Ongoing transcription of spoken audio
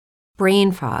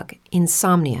brain fog,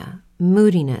 insomnia,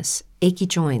 moodiness, achy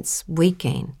joints, weight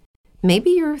gain. Maybe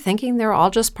you're thinking they're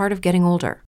all just part of getting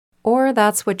older, or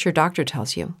that's what your doctor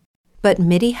tells you. But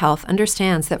MIDI Health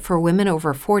understands that for women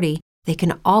over 40, they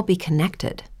can all be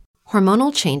connected.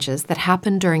 Hormonal changes that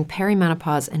happen during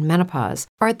perimenopause and menopause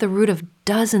are at the root of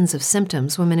dozens of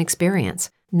symptoms women experience,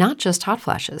 not just hot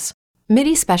flashes.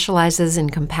 MIDI specializes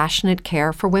in compassionate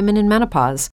care for women in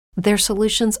menopause. Their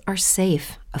solutions are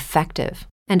safe, effective,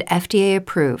 and FDA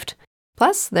approved.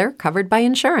 Plus, they're covered by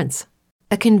insurance.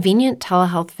 A convenient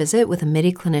telehealth visit with a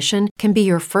MIDI clinician can be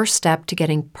your first step to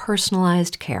getting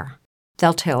personalized care.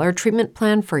 They'll tailor a treatment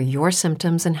plan for your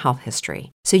symptoms and health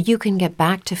history so you can get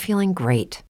back to feeling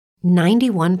great.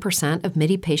 91% of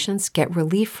MIDI patients get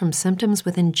relief from symptoms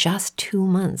within just 2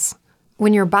 months.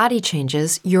 When your body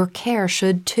changes, your care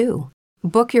should too.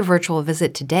 Book your virtual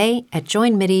visit today at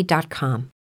joinmidi.com.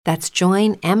 That's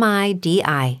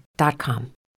joinmidi.com.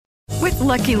 With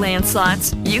Lucky Land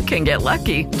Slots, you can get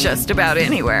lucky just about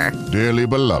anywhere. Dearly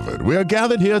beloved, we are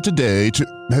gathered here today to...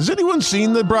 Has anyone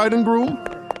seen the bride and groom?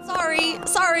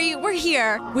 Sorry, we're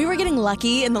here. We were getting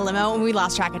lucky in the limo and we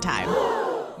lost track of time.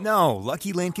 No,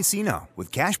 Lucky Land Casino,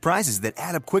 with cash prizes that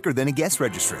add up quicker than a guest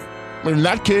registry. In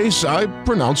that case, I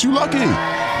pronounce you lucky.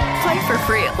 Play for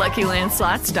free at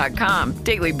LuckyLandSlots.com.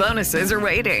 Daily bonuses are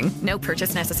waiting. No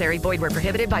purchase necessary. Void where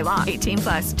prohibited by law.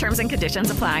 18+. Terms and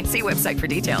conditions apply. See website for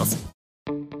details.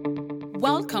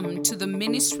 Welcome to the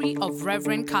ministry of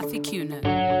Reverend Kathy Kiuna.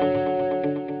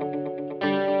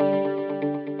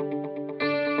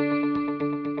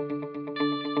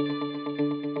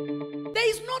 There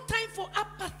is no time for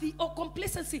apathy or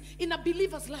complacency in a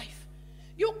believer's life.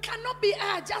 You cannot be,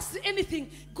 just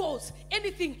anything goes,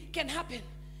 anything can happen.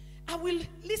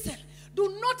 Listen,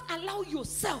 do not allow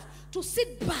yourself to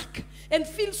sit back and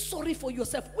feel sorry for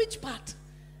yourself. Which part?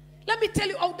 Let me tell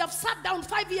you, I would have sat down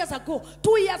 5 years ago,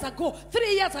 2 years ago,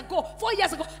 3 years ago, 4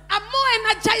 years ago. I'm more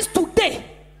energized today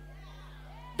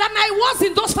than I was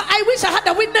in those. I wish I had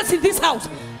a witness in this house.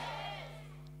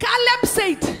 Caleb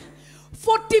said,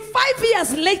 45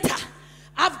 years later,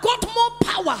 I've got more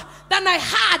power than I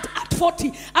had at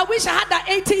 40. I wish I had an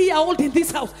 80-year-old in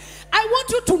this house. I want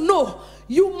you to know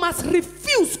you must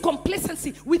refuse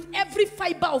complacency with every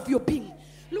fiber of your being.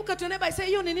 Look at your neighbor and say,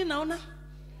 "You nini naona?"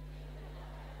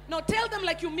 Now tell them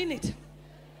like you mean it.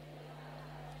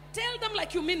 Tell them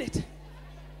like you mean it.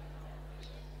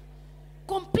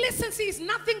 Complacency is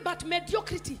nothing but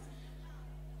mediocrity.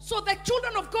 So the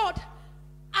children of God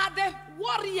are the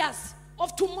warriors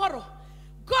of tomorrow.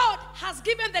 God has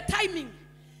given the timing.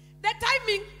 The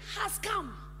timing has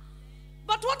come.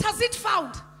 But what has it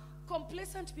found?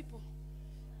 Complacent people.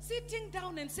 Sitting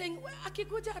down and saying, well,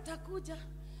 akikuja atakuja.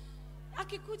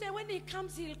 Akikuja, when he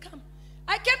comes, he'll come.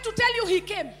 I came to tell you he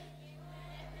came.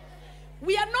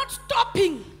 We are not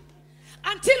stopping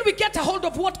until we get a hold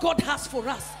of what God has for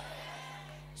us.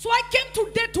 So I came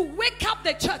today to wake up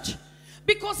the church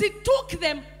because it took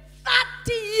them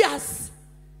 30 years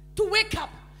to wake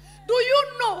up. Do you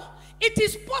know it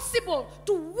is possible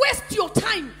to waste your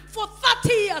time for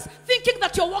 30 years thinking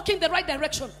that you're walking the right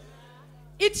direction?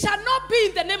 It shall not be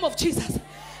in the name of Jesus.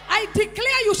 I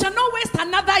declare you shall not waste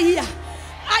another year.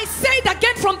 I say it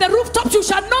again from the rooftops, you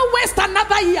shall not waste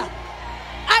another year.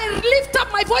 I lift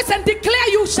up my voice and declare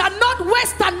you shall not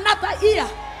waste another year.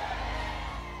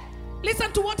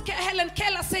 Listen to what Helen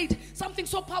Keller said, something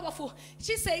so powerful.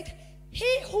 She said,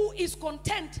 he who is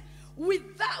content with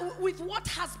what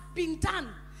has been done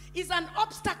is an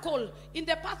obstacle in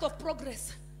the path of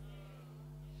progress.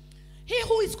 He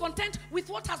who is content with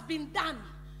what has been done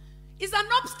is an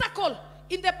obstacle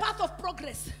in the path of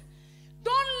progress.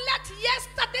 Don't let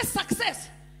yesterday's success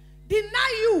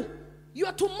deny you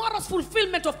your tomorrow's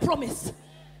fulfillment of promise.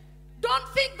 Don't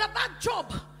think that that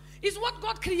job is what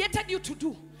God created you to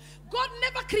do. God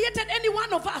never created any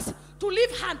one of us to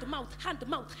live hand, mouth, hand,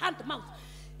 mouth, hand, mouth.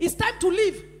 It's time to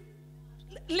live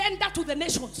lender to the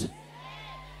nations.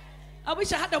 I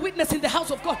wish I had a witness in the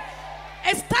house of God.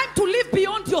 It's time to live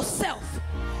beyond yourself.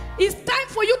 It's time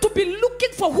for you to be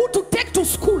looking for who to take to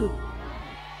school.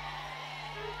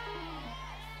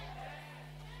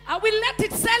 I will let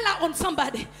it settle on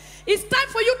somebody. It's time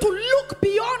for you to look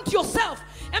beyond yourself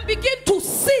and begin to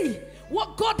see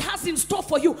what God has in store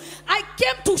for you. I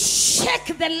came to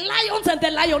shake the lions and the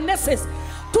lionesses.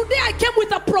 Today I came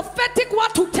with a prophetic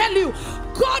word to tell you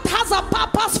God has a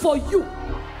purpose for you.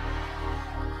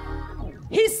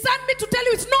 He sent me to tell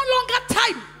you it's no longer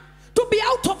time to be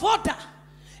out of order.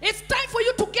 It's time for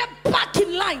you to get back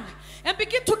in line and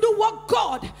begin to do what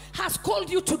God has called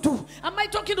you to do. Am I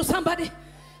talking to somebody?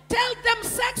 Tell them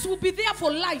sex will be there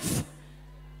for life.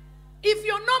 If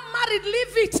you're not married,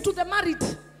 leave it to the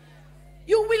married.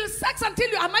 You will sex until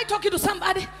you, am I talking to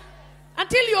somebody?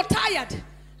 Until you're tired.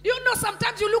 You know,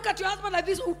 sometimes you look at your husband like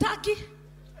this, utaki.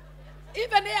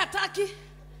 Even a ataki.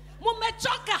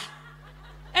 Mumechoka.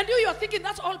 And you're thinking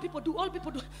that's all people do. All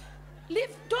people do.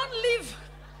 Leave. Don't leave.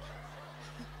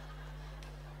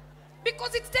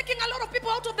 Because it's taking a lot of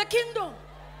people out of the kingdom.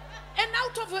 And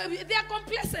out of, they are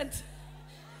complacent.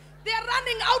 They are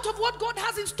running out of what God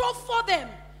has in store for them.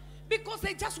 Because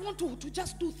they just want to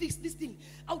just do this thing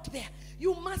out there.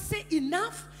 You must say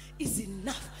enough is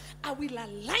enough. I will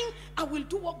align. I will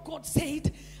do what God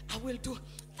said I will do.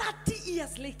 30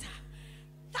 years later.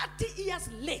 30 years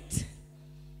late.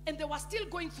 And they were still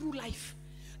going through life.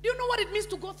 Do you know what it means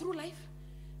to go through life?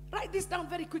 Write this down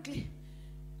very quickly.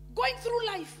 Going through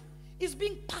life is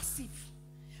being passive.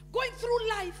 Going through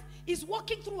life is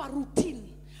walking through a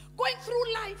routine. Going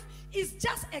through life is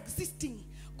just existing.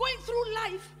 Going through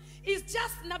life is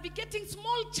just navigating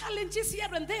small challenges here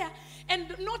and there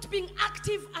and not being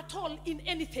active at all in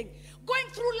anything. Going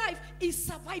through life is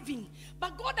surviving.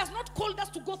 But God has not called us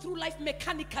to go through life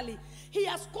mechanically. He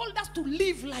has called us to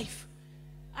live life.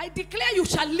 I declare you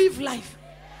shall live life.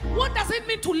 What does it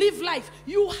mean to live life?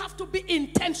 You have to be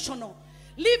intentional.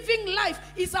 Living life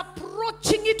is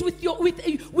approaching it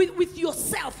with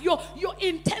yourself. You're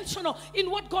intentional in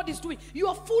what God is doing. You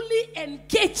are fully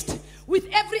engaged with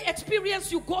every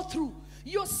experience you go through.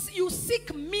 You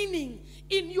seek meaning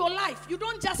in your life. You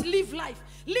don't just live life.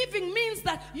 Living means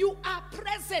that you are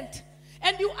present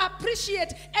and you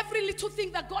appreciate every little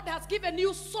thing that God has given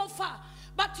you so far.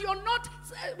 But you're not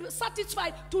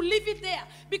satisfied to leave it there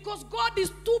because God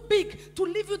is too big to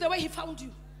leave you the way He found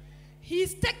you. He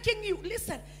is taking you.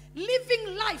 Listen,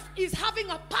 living life is having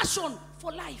a passion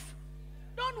for life.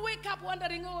 Don't wake up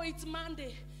wondering, oh, it's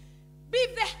Monday. Be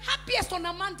the happiest on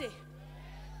a Monday.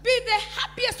 Be the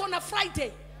happiest on a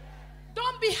Friday.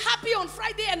 Don't be happy on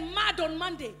Friday and mad on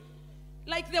Monday.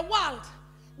 Like the world.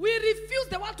 We refuse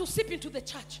the world to seep into the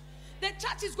church. The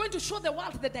church is going to show the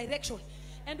world the direction.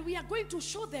 And we are going to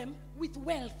show them with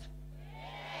wealth.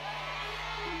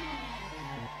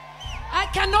 I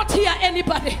cannot hear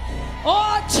anybody.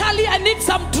 Oh, Charlie, I need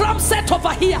some drum set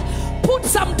over here. Put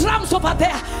some drums over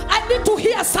there. I need to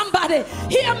hear somebody.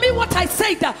 Hear me what I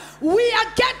said. We are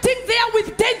getting there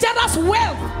with dangerous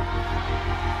wealth.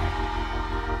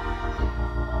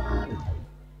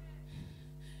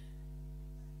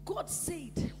 God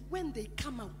said when they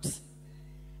come out,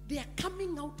 they are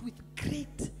coming out with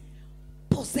great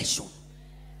possession.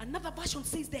 Another version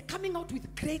says they're coming out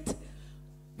with great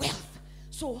wealth.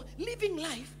 So living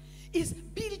life is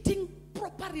building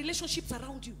proper relationships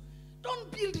around you.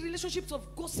 Don't build relationships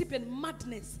of gossip and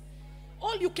madness.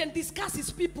 All you can discuss is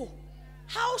people.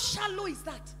 How shallow is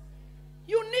that?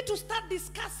 You need to start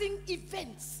discussing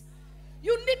events.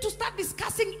 You need to start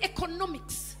discussing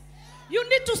economics. You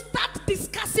need to start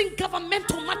discussing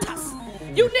governmental matters.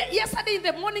 Yesterday in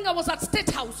the morning I was at State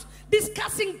House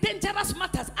discussing dangerous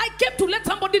matters. I came to let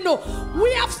somebody know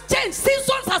we have changed.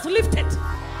 Seasons has lifted.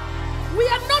 We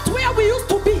are not where we used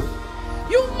to be.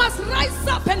 You must rise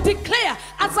up and declare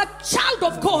as a child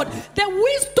of God, the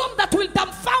wisdom that will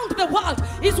dumbfound the world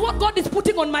is what God is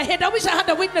putting on my head. I wish I had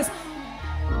a witness.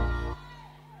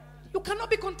 You cannot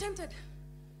be contented.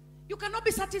 You cannot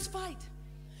be satisfied.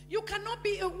 You cannot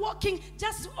be walking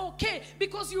just okay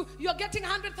because you're getting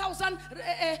 100,000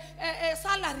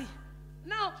 salary.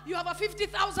 Now you have a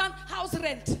 50,000 house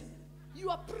rent. You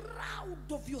are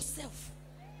proud of yourself.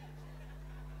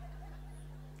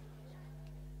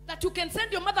 That you can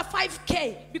send your mother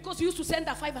 5K because you used to send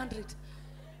her 500.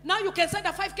 Now you can send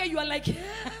her 5K. You are like,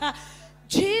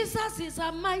 Jesus is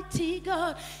a mighty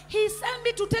God. He sent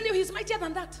me to tell you He's mightier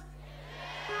than that.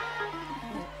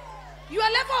 Your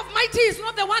level of mighty is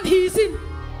not the one He is in.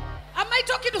 Am I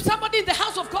talking to somebody in the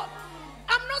house of God?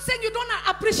 I'm not saying you don't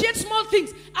appreciate small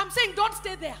things. I'm saying don't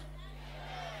stay there.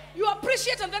 You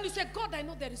appreciate and then you say, God, I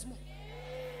know there is more.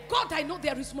 God, I know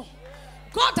there is more.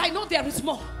 God, I know there is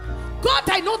more. God,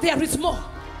 I know there is more.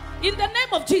 In the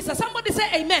name of Jesus. Somebody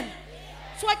say amen.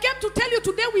 So I came to tell you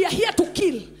today we are here to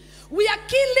kill. We are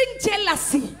killing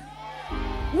jealousy.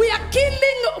 We are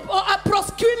killing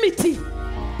promiscuity.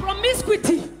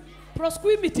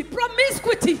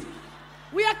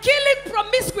 We are killing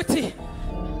promiscuity.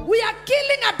 We are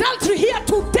killing adultery here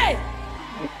today.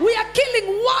 We are killing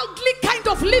worldly kind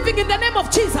of living in the name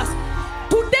of Jesus.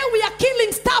 Today we are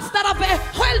killing stuff that have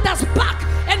held us back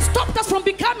and stopped us from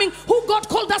becoming who God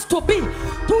called us to be.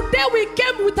 Today we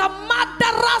came with a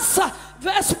murderous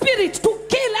spirit to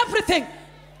kill everything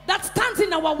that stands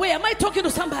in our way. Am I talking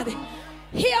to somebody?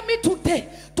 Hear me today.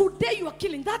 Today you are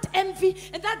killing that envy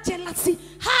and that jealousy.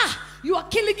 You are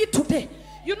killing it today.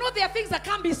 You know there are things that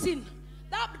can't be seen.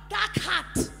 That dark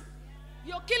heart,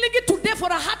 you're killing it today for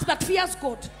a heart that fears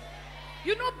God.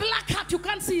 You know black heart, you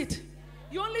can't see it.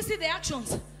 You only see the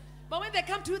actions. But when they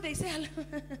come to you, they say,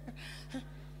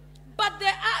 but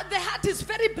the heart is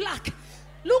very black.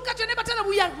 Look at your neighbor, tell them,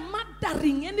 we are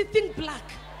murdering anything black.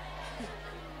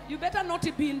 You better not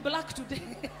be in black today.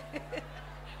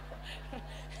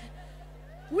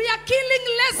 We are killing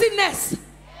laziness.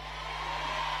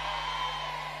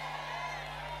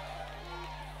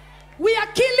 We are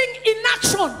killing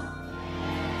inaction.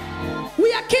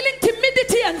 We are killing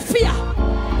timidity and fear.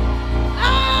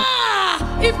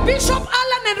 If Bishop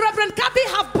Alan and Reverend Kathy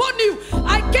have borne you,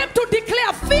 I came to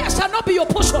declare fear shall not be your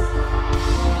portion.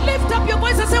 Lift up your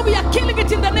voice and say, we are killing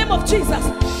it in the name of Jesus.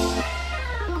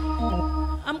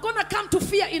 I'm going to come to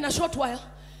fear in a short while.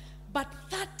 But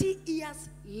 30 years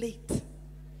late,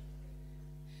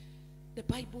 the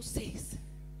Bible says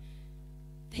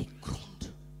they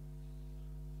groaned.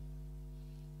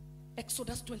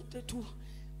 Exodus 22,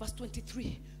 verse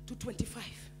 23 to 25.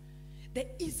 The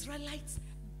Israelites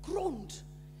groaned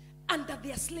under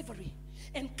their slavery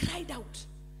and cried out.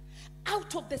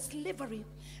 Out of the slavery,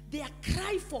 their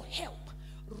cry for help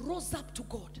rose up to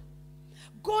God.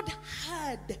 God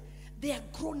heard their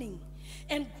groaning,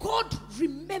 and God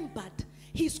remembered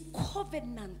his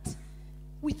covenant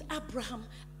with Abraham,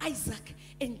 Isaac,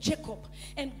 and Jacob.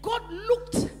 And God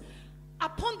looked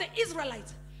upon the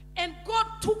Israelites, and God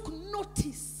took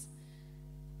notice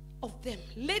of them.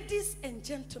 Ladies and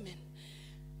gentlemen,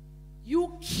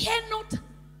 you cannot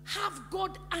have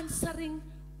God answering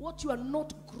what you are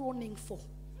not groaning for.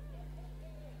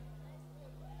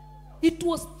 It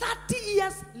was 30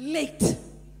 years late.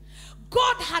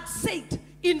 God had said,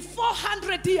 in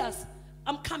 400 years,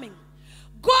 I'm coming.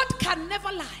 God can never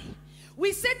lie.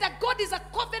 We said that God is a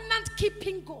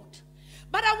covenant-keeping God.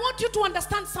 But I want you to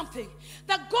understand something,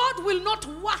 that God will not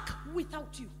work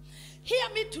without you. Hear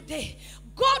me today.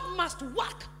 God must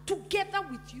work together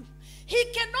with you. He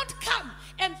cannot come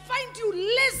and find you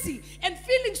lazy and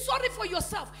feeling sorry for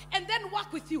yourself and then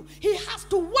work with you. He has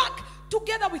to work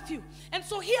together with you. And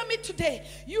so hear me today.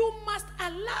 You must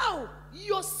allow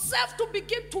yourself to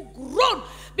begin to groan,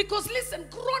 because listen,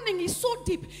 groaning is so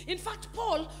deep. In fact,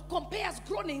 Paul compares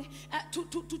groaning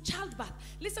to childbirth.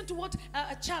 Listen to what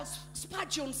Charles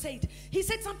Spurgeon said. He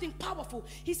said something powerful.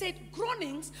 He said,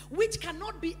 groanings which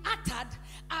cannot be uttered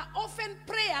are often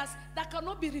prayers that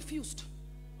cannot be refused.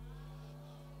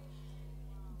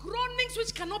 Groanings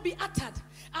which cannot be uttered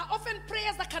are often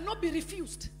prayers that cannot be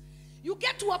refused. You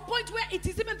get to a point where it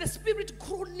is even the Spirit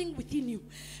groaning within you,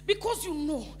 because you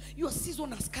know your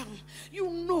season has come.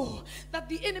 You know that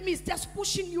the enemy is just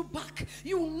pushing you back.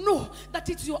 You know that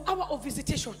it's your hour of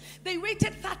visitation. They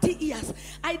waited 30 years.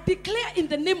 I declare in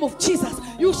the name of Jesus,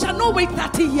 you shall not wait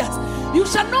 30 years. You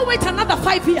shall not wait another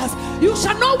 5 years. You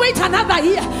shall not wait another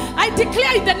year. I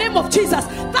declare in the name of Jesus,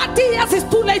 30 years is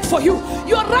too late for you.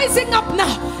 You are rising up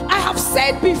now. I have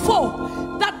said before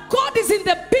that God is in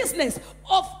the business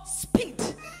of speed.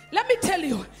 Let me tell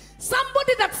you,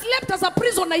 somebody that slept as a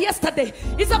prisoner yesterday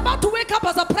is about to wake up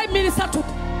as a prime minister today.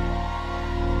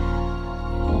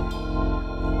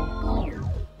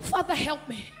 Father, help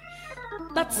me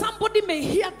that somebody may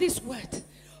hear this word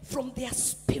from their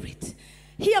spirit.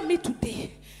 Hear me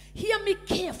today. Hear me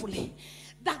carefully.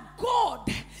 That God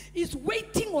is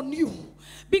waiting on you,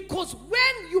 because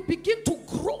when you begin to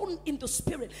groan in the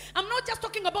spirit, I'm not just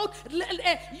talking about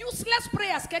useless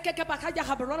prayers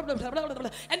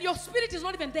and your spirit is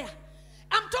not even there.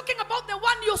 I'm talking about the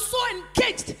one you're so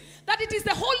engaged that it is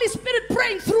the Holy Spirit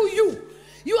praying through you.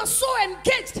 You are so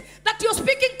engaged that you're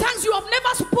speaking tongues you have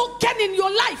never spoken in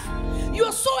your life. You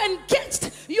are so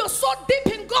engaged, you're so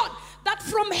deep in God, that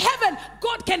from heaven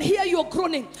God can hear your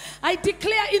groaning. I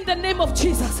declare in the name of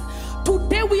Jesus,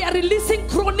 today we are releasing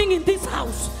groaning in this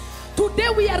house. Today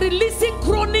we are releasing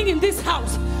groaning in this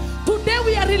house. Today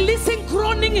we are releasing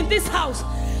groaning in this house.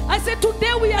 I said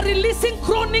today we are releasing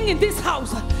groaning in this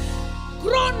house.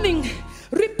 Groaning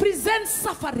represents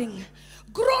suffering.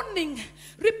 Groaning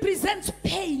represents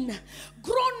pain.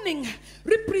 Groaning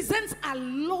represents a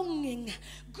longing.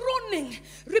 Groaning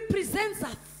represents a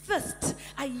thirst,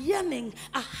 a yearning,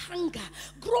 a hunger.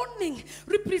 Groaning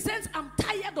represents I'm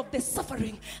tired of the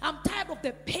suffering. I'm tired of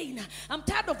the pain. I'm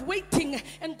tired of waiting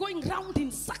and going round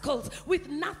in circles with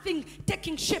nothing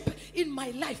taking shape in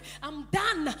my life. I'm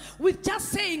done with just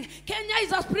saying Kenya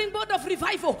is a springboard of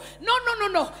revival.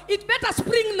 No. It better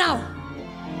spring now.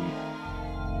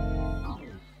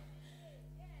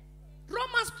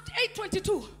 Romans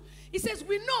 8:22. It says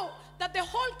we know that the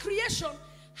whole creation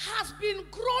has been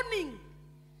groaning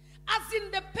as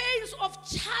in the pains of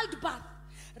childbirth,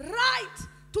 right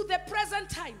to the present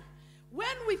time. When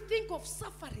we think of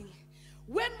suffering,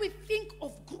 when we think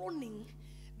of groaning,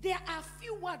 there are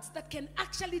few words that can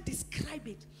actually describe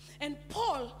it. And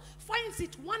Paul finds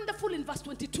it wonderful in verse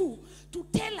 22 to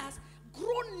tell us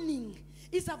groaning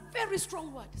is a very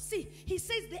strong word. See, he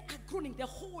says they are groaning. The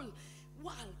whole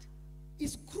world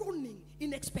is groaning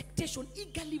in expectation,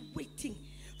 eagerly waiting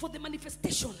for the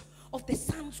manifestation of the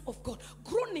sons of God.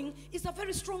 Groaning is a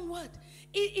very strong word.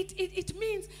 It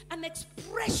means an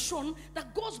expression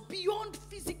that goes beyond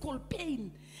physical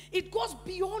pain. It goes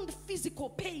beyond physical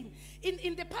pain.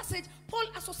 In the passage, Paul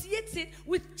associates it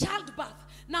with childbirth.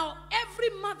 Now, every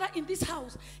mother in this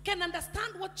house can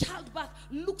understand what childbirth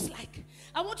looks like.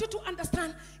 I want you to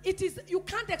understand, you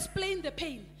can't explain the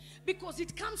pain because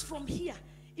it comes from here.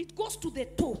 It goes to the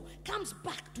toe, comes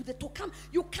back to the toe.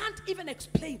 You can't even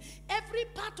explain. Every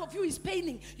part of you is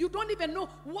paining. You don't even know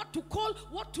what to call,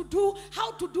 what to do,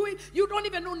 how to do it. You don't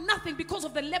even know nothing because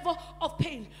of the level of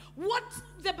pain. What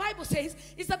the Bible says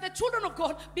is that the children of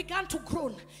God began to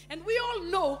groan. And we all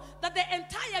know that the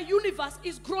entire universe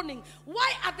is groaning.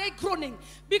 Why are they groaning?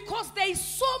 Because there is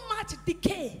so much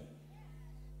decay.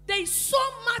 There is so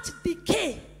much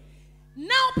decay.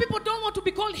 Now people don't want to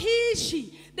be called he,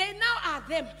 she. They now are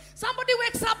them. Somebody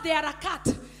wakes up, they are a cat.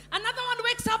 Another one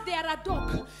wakes up, they are a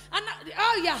dog. And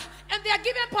they are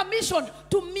given permission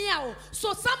to meow.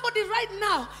 So somebody right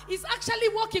now is actually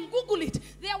walking. Google it.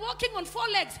 They are walking on 4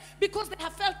 legs because they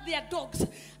have felt they are dogs.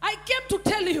 I came to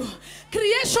tell you,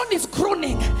 creation is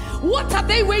groaning. What are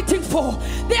they waiting for?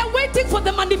 They are waiting for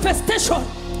the manifestation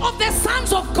of the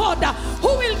sons of God who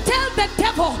will tell the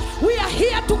devil, we are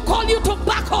here to call you to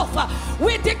back off.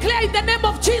 We declare in the name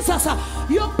of Jesus,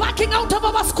 you're backing out of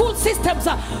our school systems,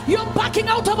 you're backing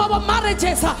out of our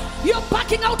marriages, you're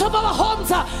backing out of our homes,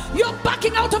 you're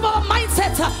backing out of our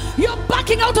mindsets, you're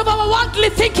backing out of our worldly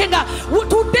thinking.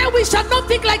 Today we shall not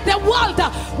think like the world.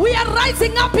 We are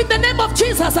rising up in the name of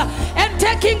Jesus and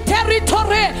taking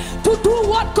territory to do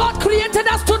what God created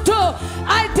us to do.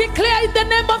 I declare in the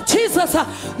name of Jesus,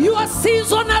 your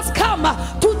season has come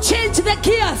to change the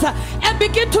gears and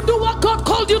begin to do what God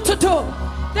called you to do.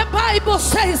 The Bible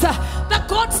says that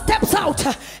God steps out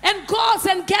and goes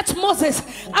and gets Moses.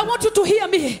 I want you to hear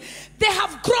me. They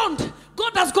have groaned.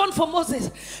 God has gone for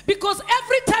Moses. Because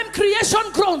every time creation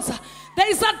groans, there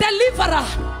is a deliverer.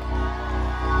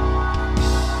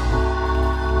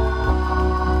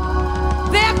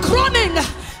 They are groaning.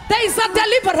 There is a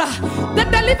deliverer. The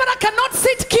deliverer cannot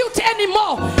sit cute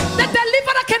anymore. The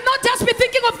deliverer cannot just be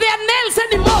thinking of their nails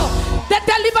anymore. The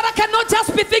deliverer cannot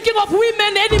just be thinking of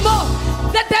women anymore.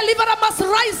 The deliverer must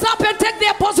rise up and take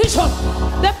their position.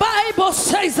 The Bible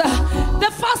says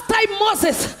the first time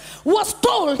Moses was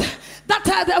told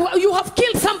that you have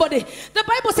killed somebody, the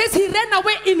Bible says he ran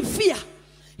away in fear.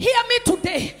 Hear me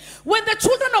today. When the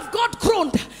children of God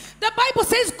groaned, the Bible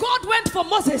says God went for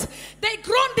Moses. They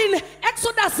groaned in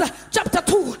Exodus chapter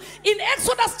 2. In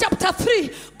Exodus chapter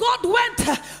 3, God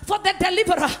went for the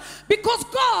deliverer because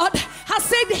God has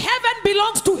said heaven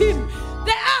belongs to him.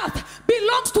 The earth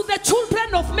belongs to the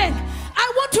children of men.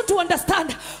 I want you to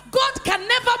understand, God can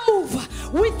never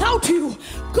move without you.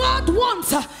 God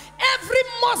wants every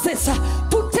Moses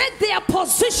to take their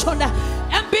position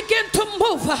and begin to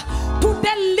move to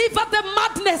deliver the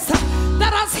madness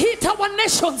that has hit our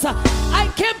nations.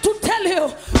 I came to tell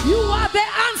you, you are the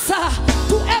answer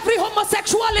to every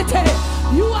homosexuality.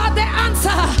 You are the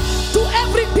answer to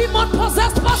every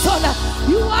demon-possessed person.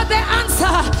 You are the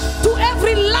answer to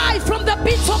every lie from the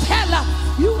pits of hell.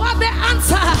 You are the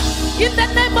answer in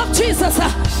the name of Jesus.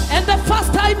 And the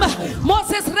first time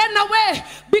Moses ran away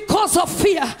because of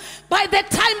fear. By the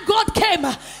time God came,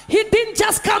 he didn't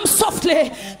just come softly.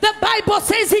 The Bible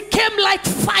says he came like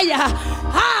fire.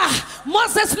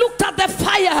 Moses looked at the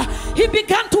fire. He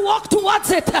began to walk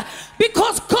towards it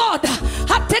because God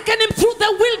had taken him through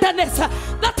the wilderness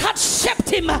that had shaped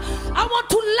him. I want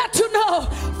to let you know,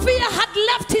 fear had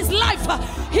left his life.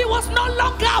 He was no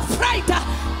longer afraid.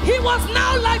 He was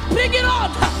now like, bring it on.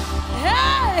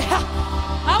 Hey,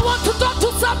 I want to talk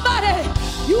to somebody.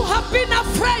 You have been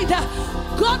afraid.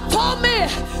 God told me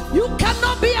you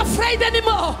cannot be afraid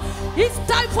anymore. It's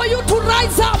time for you to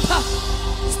rise up.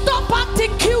 Stop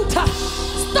acting cute.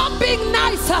 Stop being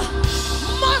nice.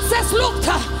 Moses looked.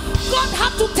 God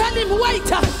had to tell him, wait,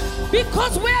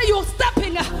 because where you're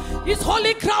stepping is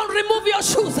holy ground. Remove your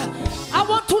shoes. I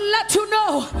want to let you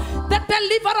know the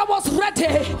deliverer was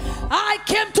ready. I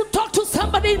came to talk to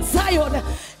somebody in Zion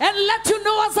and let you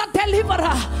know, as a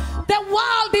deliverer, the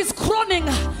world is groaning.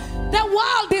 The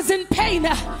world is in pain.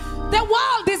 The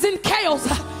world is in chaos.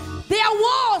 There are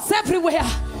wars everywhere.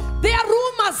 There are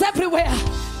rumors everywhere.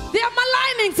 There are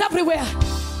malignings everywhere.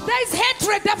 There is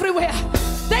hatred everywhere.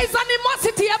 There is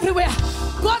animosity everywhere.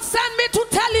 God sent me to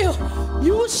tell you,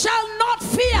 you shall not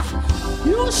fear.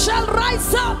 You shall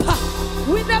rise up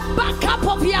with the backup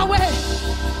of Yahweh.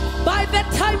 By the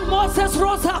time Moses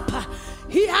rose up,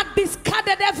 he had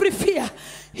discarded every fear.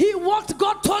 He walked,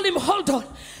 God told him, hold on.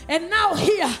 And now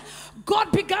here,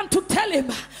 God began to tell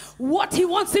him what he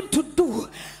wants him to do.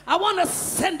 I want to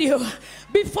send you.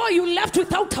 Before you left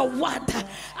without a word,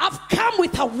 I've come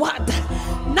with a word.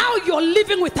 Now you're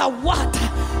living with a word.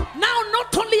 Now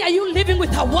not only are you living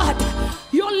with a word,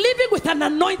 you're living with an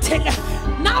anointing.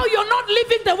 Now you're not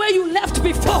living the way you left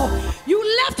before. You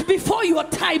left before your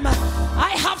time.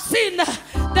 I have seen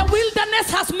the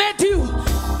wilderness has made you,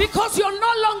 because you're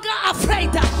no longer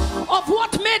afraid of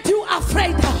what made you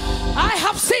afraid. I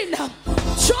have seen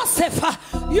Joseph,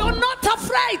 you're not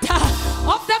afraid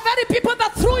of the very people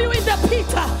that threw you in the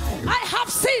pit. I have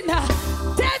seen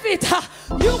David,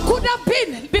 you could have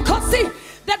been, because see,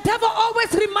 the devil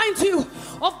always reminds you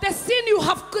of the sin you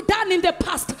have done in the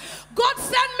past. God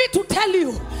sent me to tell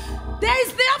you, there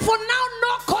is therefore now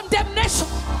no condemnation.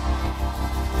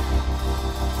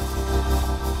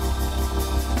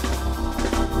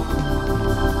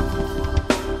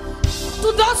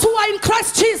 To those who are in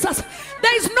Christ Jesus,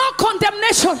 there is no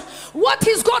condemnation. What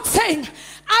is God saying?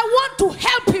 I want to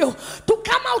help you to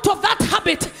come out of that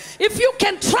habit. If you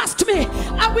can trust me,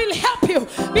 I will help you,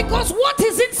 because what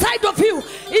is inside of you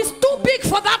is too big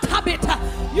for that habit.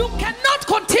 You cannot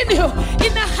continue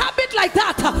in a habit like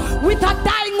that with a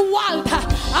dying world.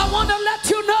 I want to let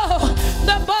you know,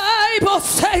 the Bible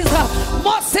says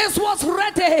Moses was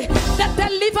ready, the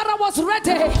deliverer was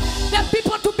ready, the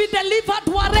people to be delivered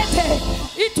were ready.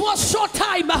 It was short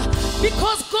time,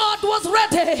 because God was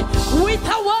ready with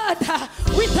a word,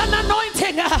 with an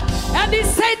anointing, and he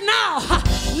said, now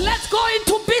let's go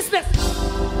into business.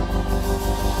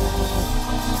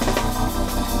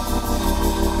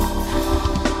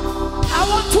 I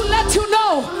want to let you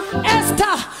know,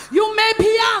 Esther, you may be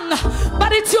young,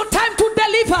 but it's your time to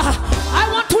deliver. I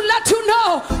want to let you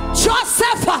know,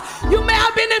 Joseph, you may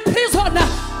have been in prison,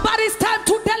 but it's time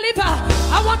to deliver.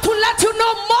 I want to let you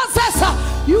know, Moses,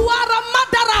 you are a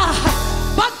murderer,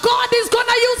 but God is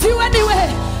gonna use you anyway.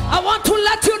 I want to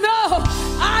let you know,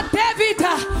 David,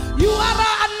 you are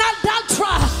an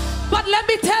adulterer, but let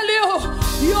me tell you,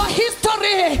 your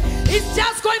history is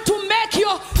just going to make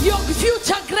your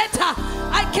future greater.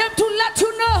 I came to let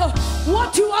you know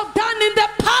what you have done in the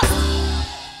past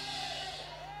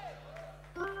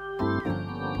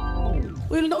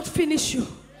will not finish you.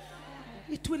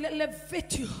 It will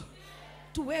elevate you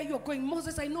to where you're going.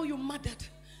 Moses, I know you murdered,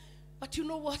 but you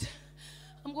know what?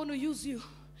 I'm going to use you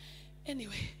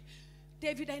anyway.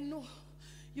 David, I know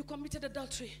you committed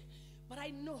adultery, but I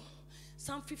know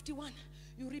Psalm 51,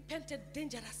 you repented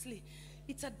dangerously.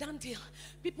 It's a done deal.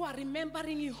 People are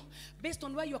remembering you based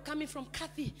on where you're coming from.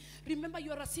 Kathy, remember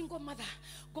you're a single mother.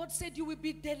 God said you will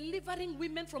be delivering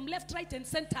women from left, right, and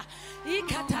center.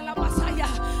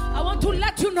 I want to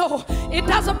let you know, it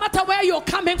doesn't matter where you're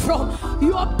coming from.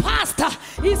 Your past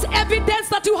is evidence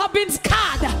that you have been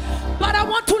scarred. But I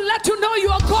want to let you know you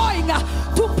are going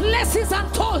to places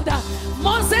untold.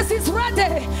 Moses is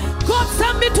ready. God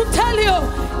sent me to tell you,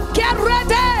 get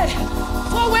ready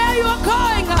for where you are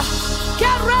going.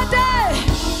 Get ready,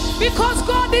 because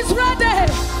God is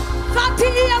ready. 30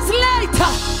 years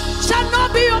later shall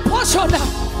not be your portion.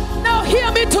 Now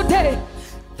hear me today.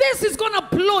 This is going to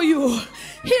blow you.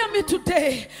 Hear me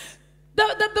today.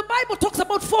 The Bible talks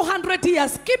about 400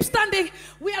 years. Keep standing.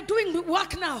 We are doing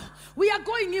work now. We are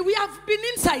going, we have been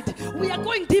inside. We are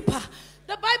going deeper.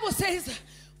 The Bible says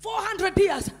 400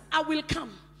 years I will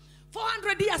come.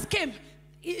 400 years came.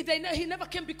 He never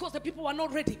came because the people were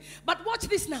not ready. But watch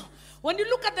this now. When you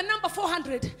look at the number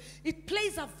 400, it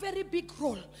plays a very big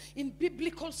role in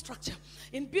biblical structure,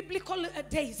 in biblical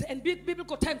days and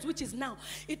biblical times, which is now.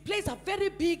 It plays a very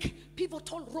big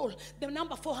pivotal role, the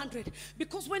number 400.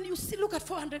 Because when you look at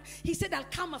 400, he said, I'll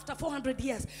come after 400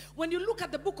 years. When you look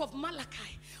at the book of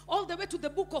Malachi, all the way to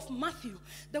the book of Matthew,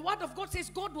 the word of God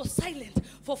says God was silent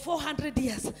for 400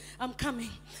 years. I'm coming.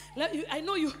 I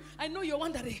know you're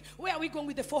wondering, where are we going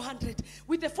with the 400?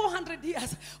 With the 400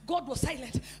 years, God was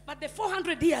silent. But the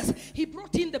 400 years, he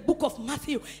brought in the book of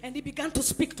Matthew and he began to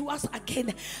speak to us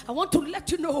again. I want to let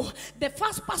you know, the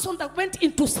first person that went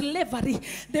into slavery,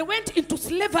 they went into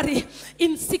slavery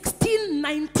in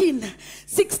 1619.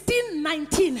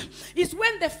 1619 is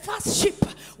when the first ship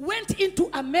went into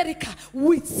America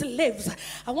with slaves.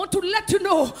 I want to let you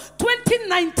know,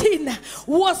 2019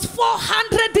 was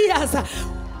 400 years.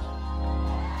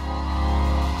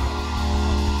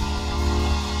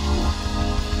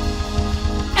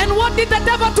 And what did the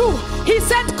devil do? He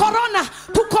sent Corona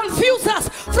to confuse us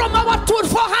from our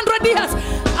 400 years.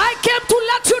 I came to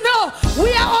let you know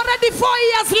we are already 4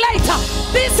 years later.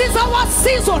 This is our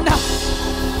season.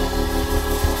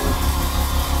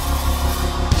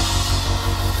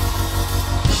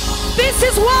 This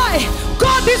is why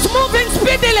God is moving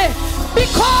speedily,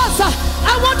 because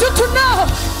I want you to know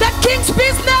the king's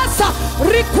business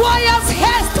requires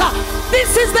haste.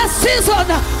 This is the season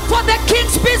for the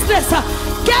king's business.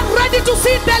 Get ready to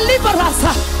see deliverance.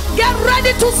 Get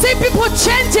ready to see people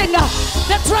changing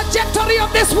the trajectory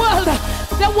of this world.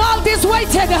 The world is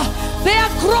waiting. They are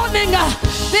groaning.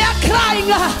 They are crying.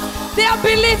 They are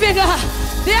believing.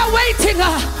 They are waiting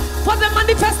for the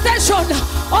manifestation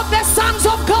of the sons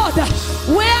of God.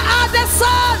 Where are the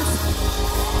sons?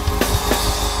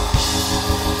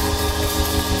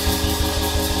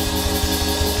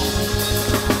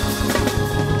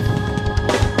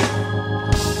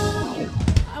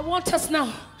 I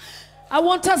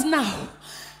want us now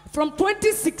from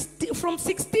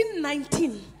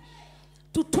 1619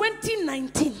 to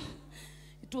 2019.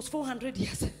 It was 400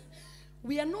 years.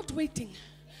 We are not waiting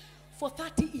for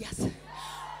 30 years.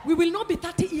 We will not be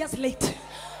 30 years late.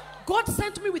 God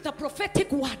sent me with a prophetic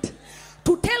word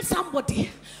to tell somebody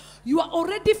you are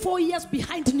already 4 years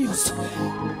behind news.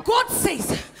 God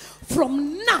says,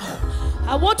 from now,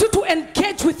 I want you to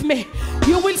engage with me.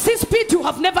 You will see speed you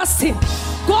have never seen.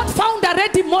 God found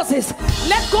already Moses.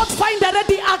 Let God find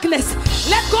already Agnes.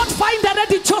 Let God find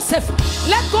already Joseph.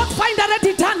 Let God find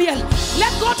already Daniel.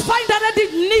 Let God find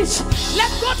already Niche.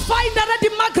 Let God find already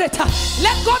Margaret.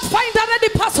 Let God find already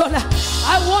person.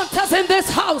 I want us in this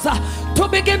house to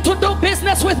begin to do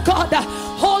business with God.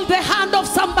 Hold the hand of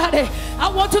somebody. I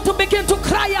want you to begin to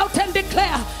cry out and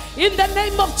declare, in the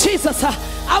name of Jesus,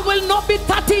 I will not be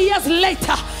 30 years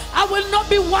later. I will not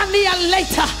be 1 year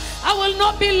later. I will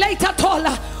not be late at all.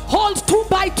 Hold 2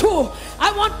 by 2.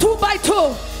 I want 2 by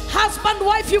 2. Husband,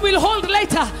 wife, you will hold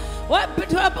later.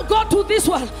 Go to this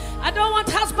one. I don't want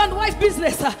husband-wife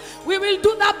business. We will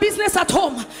do that business at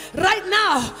home. Right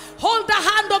now, hold the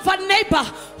hand of a neighbor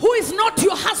who is not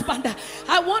your husband.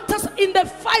 I want us in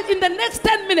the next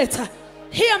 10 minutes.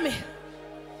 Hear me.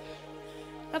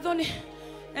 Adoni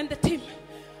and the team,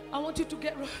 I want you to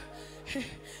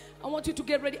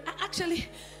get ready. Actually,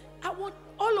 I want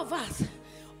all of us,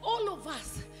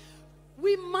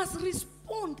 we must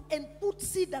respond and put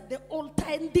seed at the altar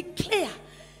and declare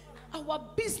our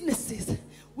businesses.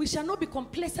 We shall not be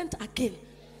complacent again.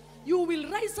 You will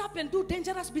rise up and do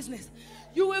dangerous business.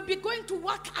 You will be going to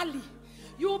work early.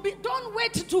 You will be. Don't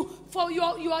wait for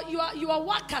your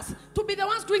workers to be the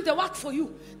ones doing the work for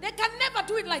you. They can never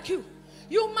do it like you.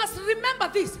 You must remember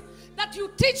this, that you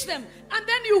teach them and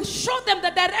then you show them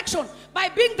the direction by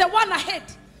being the one ahead.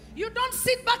 You don't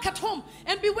sit back at home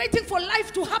and be waiting for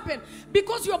life to happen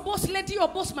because your boss lady or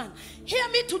boss man. Hear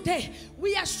me today.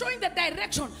 We are showing the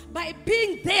direction by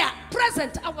being there,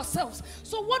 present ourselves.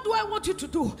 So what do I want you to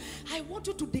do? I want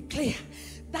you to declare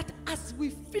that as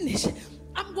we finish,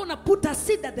 I'm going to put a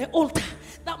seed at the altar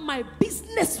that my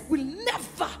business will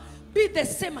never be the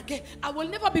same again. I will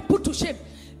never be put to shame.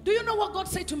 Do you know what God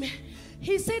said to me?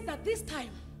 He said that this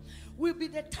time will be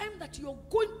the time that you're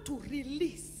going to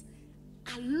release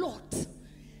a lot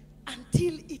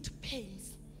until it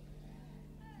pains.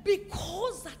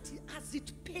 Because that as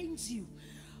it pains you,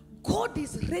 God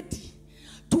is ready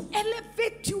to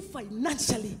elevate you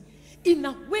financially in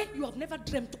a way you have never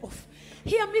dreamt of.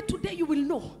 Hear me today, you will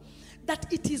know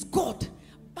that it is God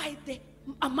by the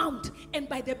amount and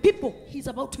by the people he's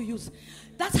about to use.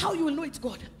 That's how you will know it's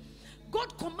God.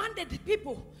 God commanded the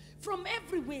people from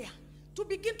everywhere to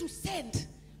begin to send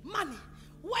money.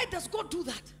 Why does God do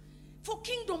that? For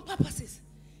kingdom purposes.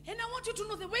 And I want you to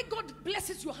know the way God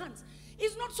blesses your hands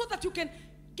is not so that you can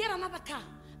get another car.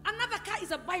 Another car is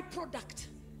a byproduct.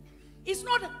 It's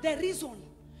not the reason.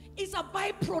 It's a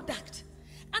byproduct.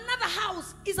 Another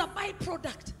house is a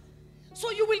byproduct. So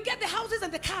you will get the houses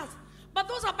and the cars, but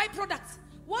those are byproducts.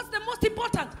 What's the most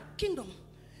important? Kingdom.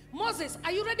 Moses,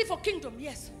 are you ready for kingdom?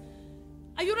 Yes.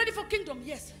 Are you ready for kingdom?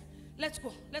 Yes. Let's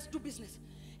go. Let's do business.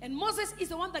 And Moses is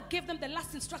the one that gave them the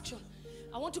last instruction.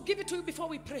 I want to give it to you before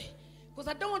we pray, because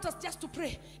I don't want us just to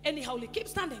pray anyhow. Keep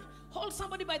standing. Hold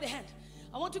somebody by the hand.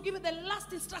 I want to give you the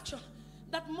last instruction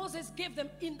that Moses gave them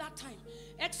in that time.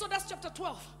 Exodus chapter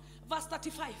 12, verse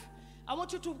 35. I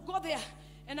want you to go there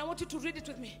and I want you to read it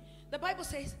with me. The Bible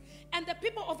says, and the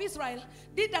people of Israel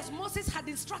did as Moses had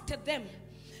instructed them.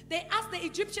 They asked the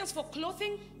Egyptians for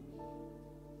clothing,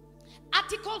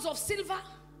 articles of silver,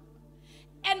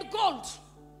 and gold.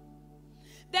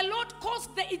 The Lord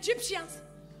caused the Egyptians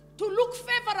to look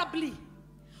favorably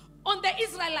on the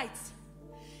Israelites,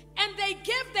 And they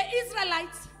gave the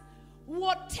Israelites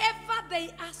whatever they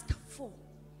asked for.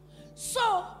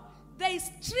 So they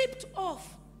stripped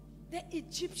off the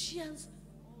Egyptians'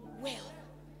 wealth.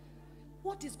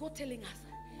 What is God telling us?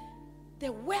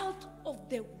 The wealth of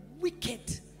the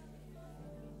wicked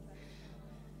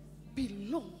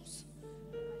belongs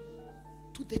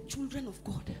to the children of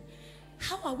God.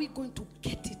 How are we going to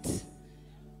get it?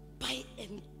 By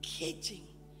engaging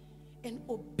and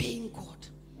obeying God.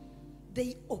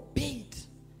 They obeyed,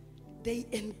 they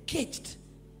engaged,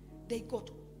 they got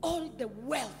all the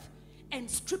wealth and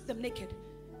stripped them naked.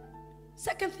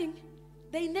 Second thing,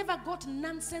 they never got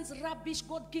nonsense, rubbish.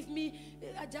 God give me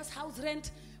just house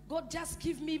rent. God just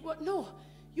give me what? No,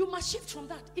 you must shift from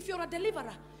that. If you're a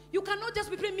deliverer, you cannot just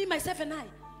be praying me, myself, and I.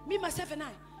 Me, myself, and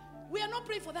I. We are not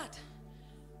praying for that.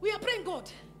 We are praying,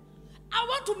 God, I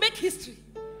want to make history.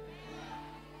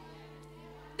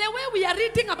 The way we are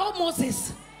reading about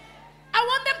Moses, I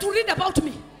want them to read about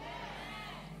me.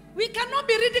 We cannot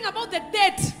be reading about the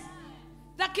dead.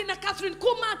 The Kina Catherine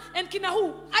Kuman and Kina who?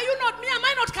 Are you not me? Am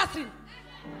I not Catherine?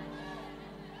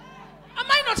 Am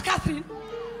I not Catherine?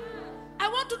 I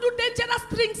want to do dangerous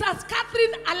things as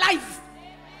Catherine alive.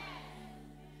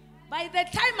 By the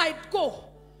time I go,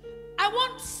 I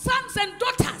want sons and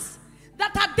daughters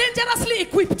that are dangerously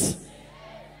equipped.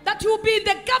 That you will be in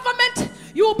the government,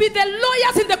 you will be the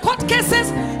lawyers in the court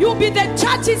cases, you will be the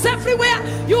judges everywhere,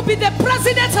 you will be the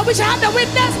presidents of which I have the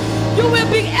witness, you will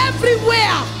be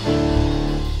everywhere.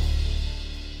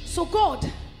 So God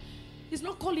is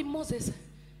not calling Moses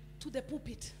to the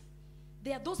pulpit.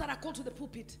 There are those that are called to the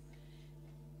pulpit,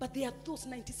 but there are those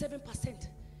 97%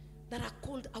 that are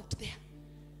called out there.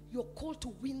 You're called to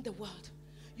win the world.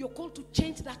 You're called to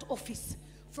change that office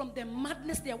from the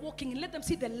madness they are walking in. Let them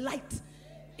see the light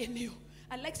in you.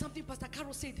 I like something Pastor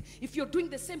Carol said. If you're doing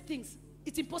the same things,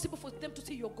 it's impossible for them to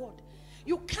see your God.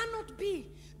 You cannot be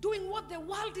doing what the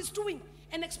world is doing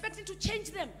and expecting to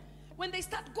change them. When they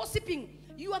start gossiping,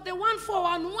 you are the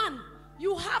 1-4-1-1.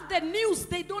 You have the news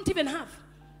they don't even have.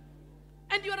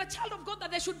 And you are a child of God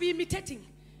that they should be imitating.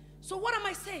 So what am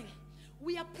I saying?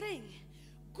 We are praying,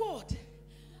 God,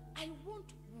 I want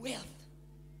wealth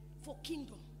for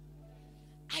kingdom.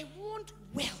 I want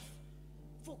wealth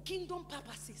for kingdom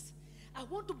purposes. I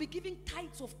want to be giving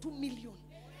tithes of 2 million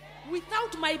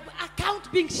without my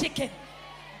account being shaken.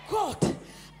 God,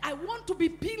 I want to be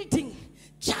building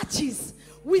churches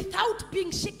without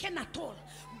being shaken at all.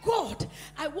 God,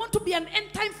 I want to be an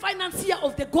end-time financier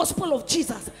of the gospel of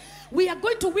Jesus. We are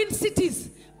going to win cities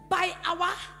by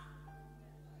our,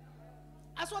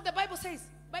 that's what the Bible says,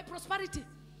 by prosperity.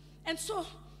 And so,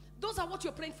 those are what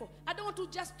you're praying for. I don't want to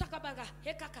just talk about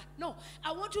hekaka. No,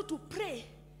 I want you to pray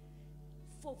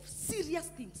for serious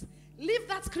things. Leave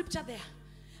that scripture there.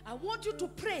 I want you to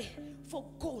pray for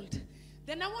gold.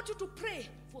 Then I want you to pray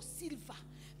for silver.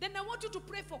 Then I want you to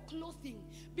pray for clothing.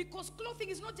 Because clothing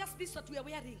is not just this that we are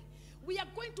wearing. We are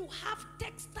going to have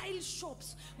textile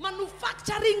shops,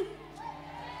 manufacturing.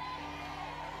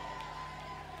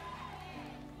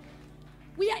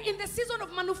 We are in the season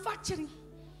of manufacturing.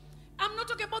 I'm not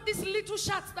talking about these little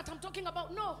shirts that I'm talking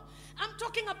about. No, I'm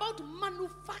talking about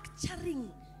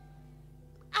manufacturing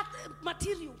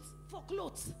materials for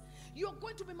clothes. You're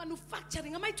going to be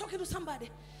manufacturing. Am I talking to somebody?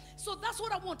 So that's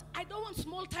what I want. I don't want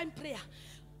small time prayer.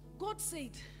 God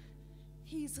said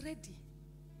he is ready.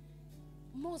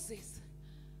 Moses,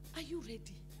 are you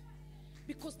ready?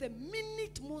 Because the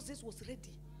minute Moses was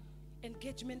ready,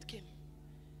 engagement came.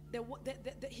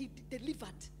 He delivered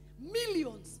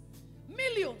millions.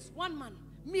 Millions. One man.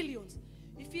 Millions.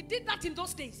 If he did that in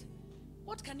those days,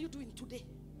 what can you do in today?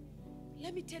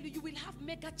 Let me tell you, you will have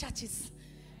mega churches.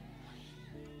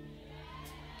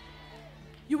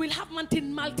 You will have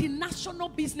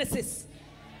multinational businesses.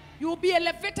 You will be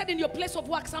elevated in your place of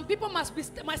work. Some people must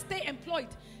stay employed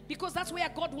because that's where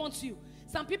God wants you.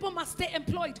 Some people must stay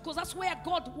employed because that's where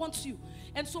God wants you.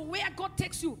 And so where God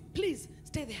takes you, please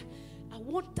stay there. I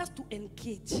want us to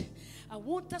engage. I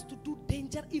want us to do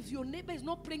danger. If your neighbor is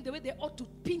not praying the way they ought to,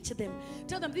 pinch them.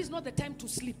 Tell them this is not the time to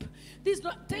sleep.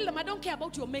 Tell them I don't care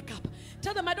about your makeup.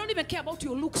 Tell them I don't even care about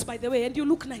your looks, by the way, and you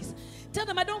look nice. Tell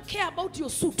them I don't care about your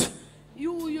suit.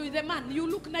 You the man, you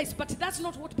look nice, but that's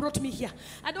not what brought me here.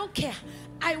 I don't care.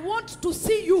 I want to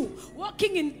see you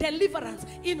walking in deliverance,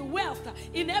 in wealth,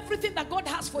 in everything that God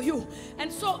has for you.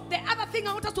 And so the other thing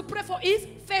I want us to pray for is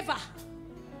favor.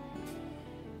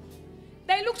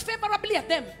 They looked favorably at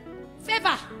them.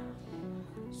 Favor.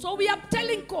 So we are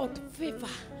telling God, favor.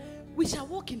 We shall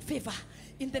walk in favor.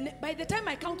 By the time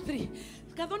I count 3,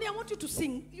 Gathoni, I want you to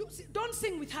sing. Don't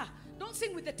sing with her. Don't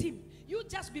sing with the team. You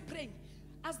just be praying.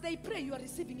 As they pray, you are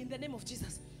receiving in the name of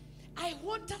Jesus. I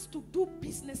want us to do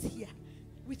business here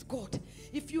with God.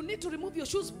 If you need to remove your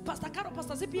shoes, Pastor Caro,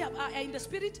 Pastor Zippy are in the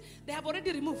spirit. They have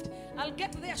already removed. I'll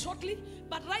get there shortly.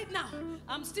 But right now,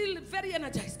 I'm still very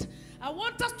energized. I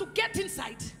want us to get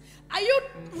inside. Are you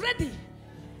ready?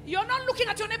 You're not looking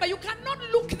at your neighbor. You cannot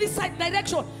look this side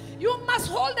direction. You must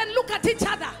hold and look at each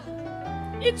other.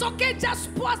 It's okay.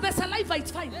 Just pause the saliva.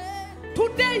 It's fine.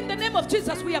 Today, in the name of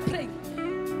Jesus, we are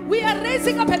praying. We are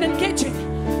raising up and engaging.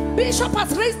 Bishop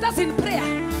has raised us in prayer.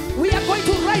 We are going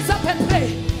to rise up and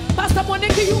pray. Pastor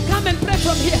Monique, you come and pray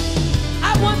from here.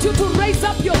 I want you to raise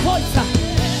up your voice.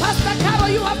 Pastor Caro,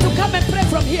 you have to come and pray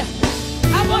from here.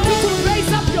 I want you to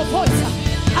raise up your voice.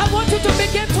 I want you to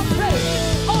begin to pray.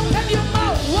 Open your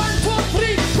mouth. 1, 2,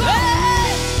 3, go.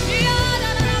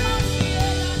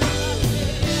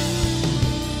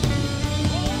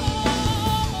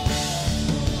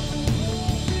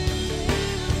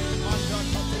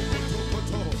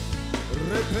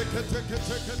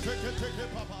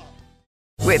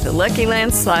 With the Lucky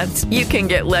Land Slots, you can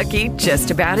get lucky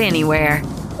just about anywhere.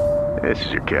 This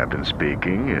is your captain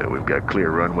speaking. We've got clear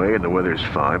runway and the weather's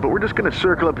fine, but we're just going to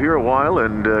circle up here a while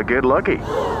and get lucky.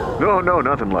 No,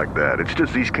 nothing like that. It's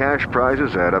just these cash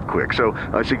prizes add up quick. So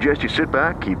I suggest you sit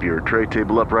back, keep your tray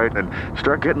table upright, and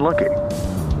start getting lucky.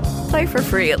 Play for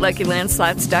free at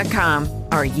LuckyLandSlots.com.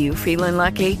 Are you feeling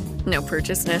lucky? No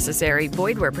purchase necessary.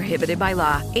 Void where prohibited by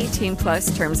law.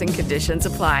 18+ terms and conditions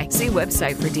apply. See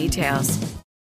website for details.